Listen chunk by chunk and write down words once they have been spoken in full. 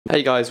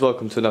Hey guys,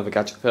 welcome to another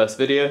Gadget First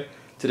video.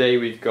 Today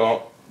we've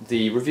got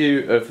the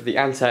review of the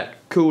Antec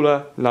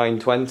Kuhler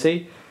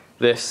 920.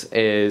 This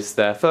is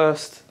their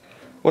first,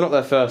 well not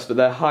their first, but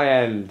their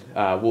high-end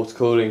water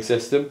cooling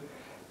system.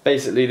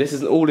 Basically this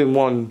is an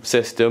all-in-one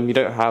system. You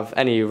don't have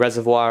any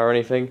reservoir or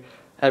anything.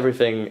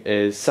 Everything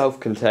is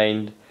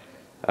self-contained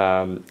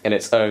in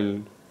its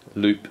own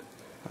loop.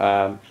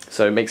 So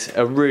it makes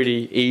a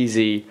really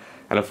easy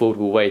and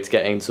affordable way to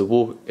get into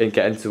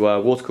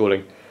water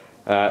cooling.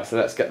 So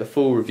let's get the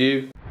full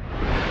review.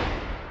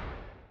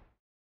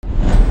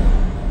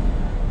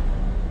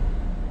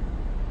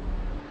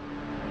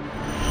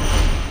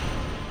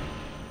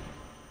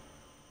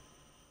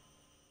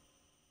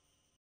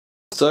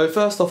 So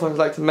first off, I'd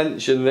like to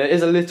mention that it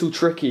is a little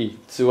tricky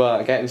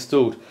to get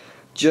installed,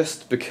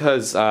 just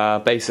because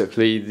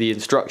basically the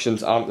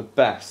instructions aren't the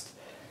best.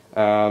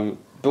 But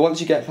once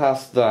you get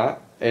past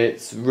that,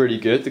 it's really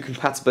good. The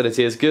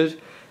compatibility is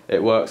good.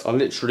 It works on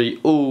literally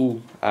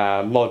all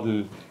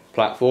modern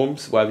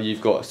platforms, whether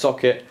you've got a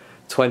socket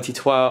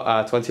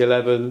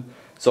 2011,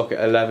 socket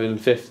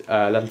 1155,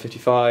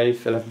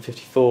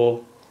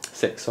 1154,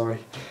 6, sorry,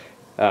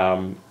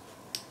 AM2,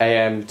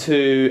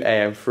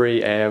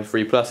 AM3,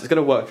 AM3 Plus. It's going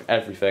to work for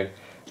everything,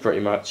 pretty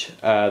much,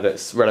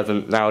 that's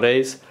relevant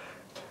nowadays.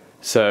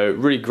 So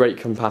really great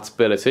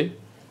compatibility.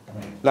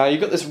 Now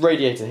you've got this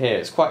radiator here.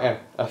 It's quite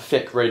a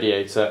thick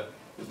radiator.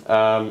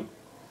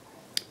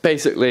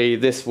 Basically,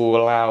 this will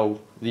allow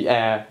the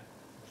air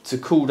to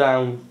cool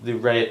down the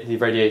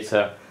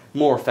radiator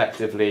more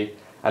effectively,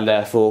 and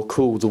therefore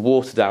cool the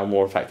water down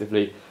more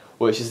effectively,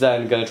 which is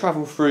then going to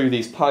travel through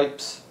these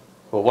pipes,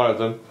 or one of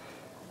them,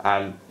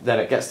 and then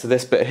it gets to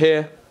this bit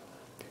here.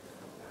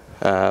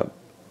 Hang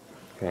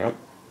on.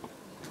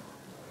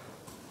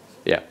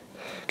 Yeah,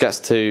 gets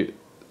to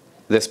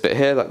this bit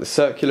here, like the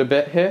circular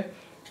bit here.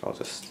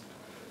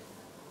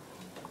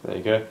 There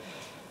you go.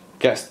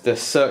 Gets to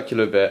this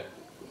circular bit,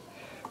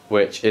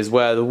 which is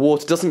where the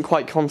water doesn't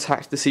quite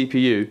contact the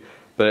CPU,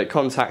 but it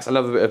contacts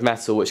another bit of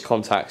metal which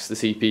contacts the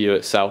CPU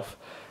itself,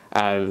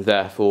 and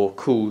therefore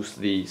cools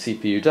the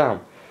CPU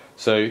down.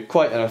 So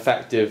quite an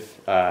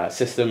effective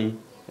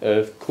system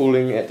of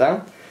cooling it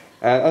down.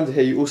 And under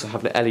here you also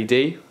have an LED,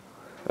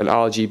 an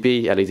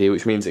RGB LED,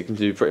 which means it can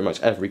do pretty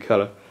much every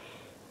colour.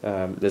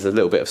 There's a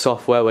little bit of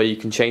software where you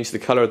can change the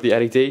colour of the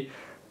LED.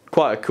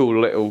 Quite a cool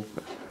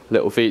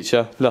little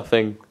feature.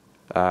 Nothing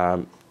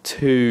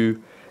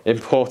too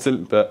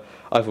important, but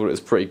I thought it was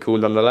pretty cool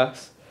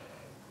nonetheless.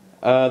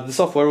 The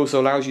software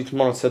also allows you to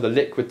monitor the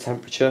liquid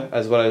temperature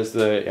as well as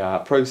the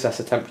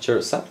processor temperature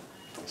itself.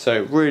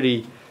 So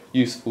really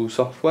useful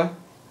software.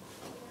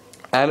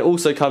 And it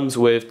also comes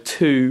with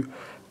two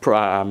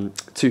fans,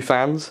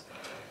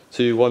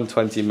 two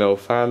 120mm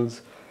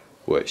fans,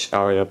 which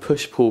are in a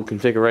push-pull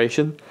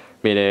configuration,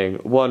 meaning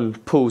one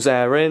pulls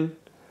air in,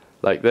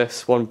 like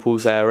this, one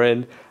pulls air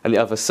in, and the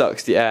other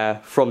sucks the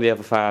air from the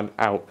other fan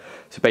out.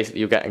 So basically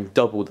you're getting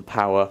double the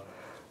power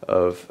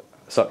of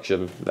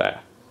suction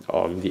there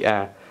on the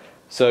air.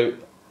 So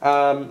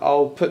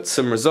I'll put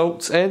some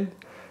results in,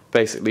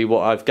 basically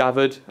what I've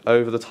gathered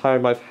over the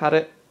time I've had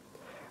it,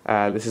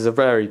 and this is a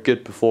very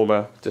good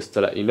performer, just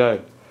to let you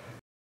know.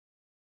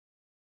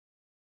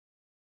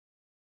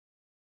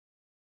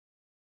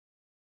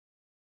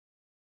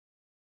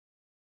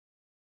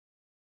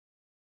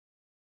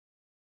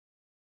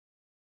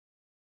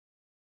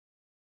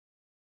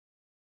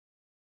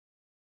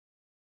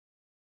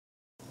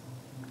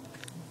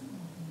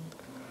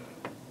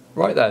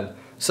 Right then,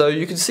 so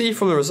you can see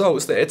from the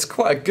results that it's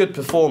quite a good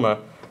performer.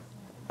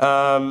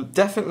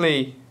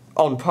 Definitely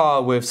on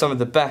par with some of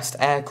the best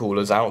air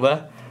coolers out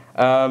there.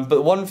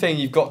 But one thing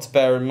you've got to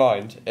bear in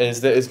mind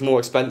is that it's more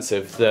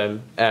expensive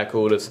than air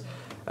coolers.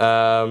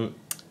 The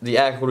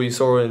air cooler you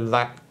saw in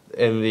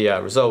the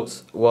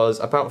results was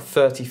about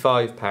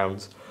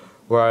 £35,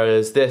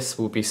 whereas this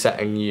will be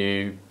setting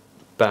you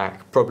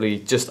back probably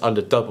just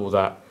under double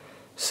that.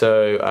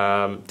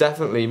 So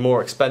definitely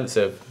more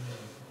expensive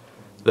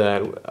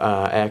than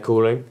air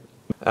cooling.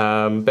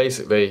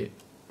 Basically,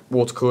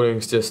 water cooling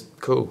is just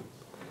cool.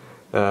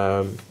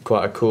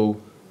 Quite a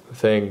cool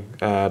thing,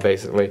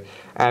 basically.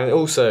 And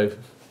also,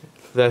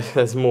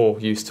 there's more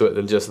use to it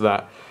than just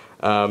that.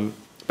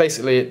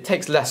 Basically, it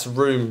takes less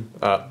room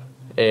up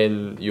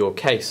in your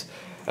case.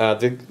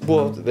 The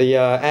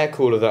air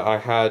cooler that I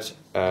had,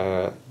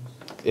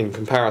 in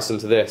comparison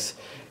to this,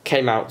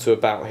 came out to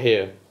about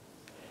here,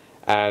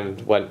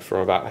 and went from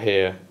about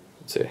here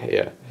to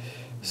here.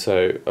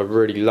 So a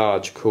really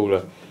large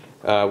cooler,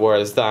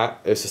 whereas that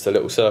is just a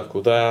little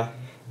circle there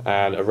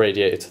and a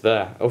radiator to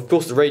there. Of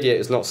course the radiator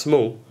is not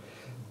small,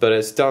 but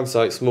it's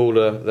downside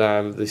smaller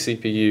than the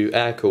CPU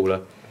air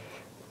cooler.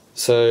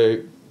 So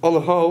on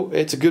the whole,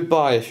 it's a good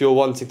buy if you're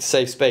wanting to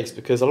save space,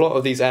 because a lot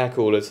of these air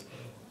coolers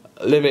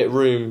limit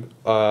room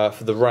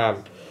for the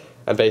RAM,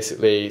 and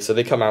basically so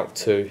they come out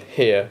to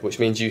here, which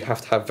means you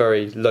have to have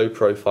very low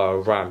profile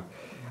RAM,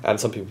 and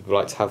some people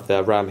like to have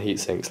their RAM heat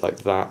sinks like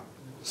that.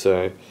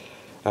 So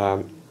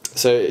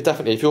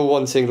definitely, if you're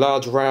wanting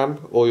large RAM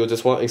or you're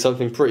just wanting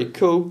something pretty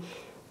cool,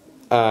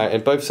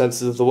 in both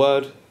senses of the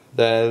word,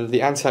 then the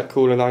Antec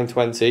Kuhler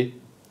 920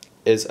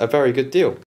 is a very good deal.